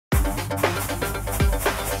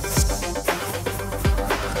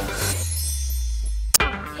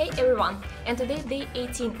everyone, and today day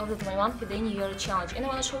 18 of the 21FITDAY New Year Challenge, and I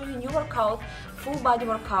want to show you a new workout, full body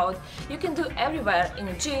workout. You can do everywhere, in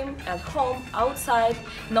a gym, at home, outside,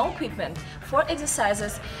 no equipment. 4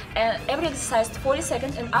 exercises, and every exercise 40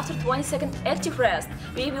 seconds, and after 20 seconds active rest.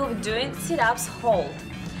 We will be doing sit-ups, hold.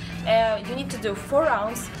 You need to do 4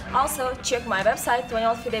 rounds. Also check my website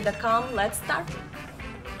 21fitday.com. Let's start.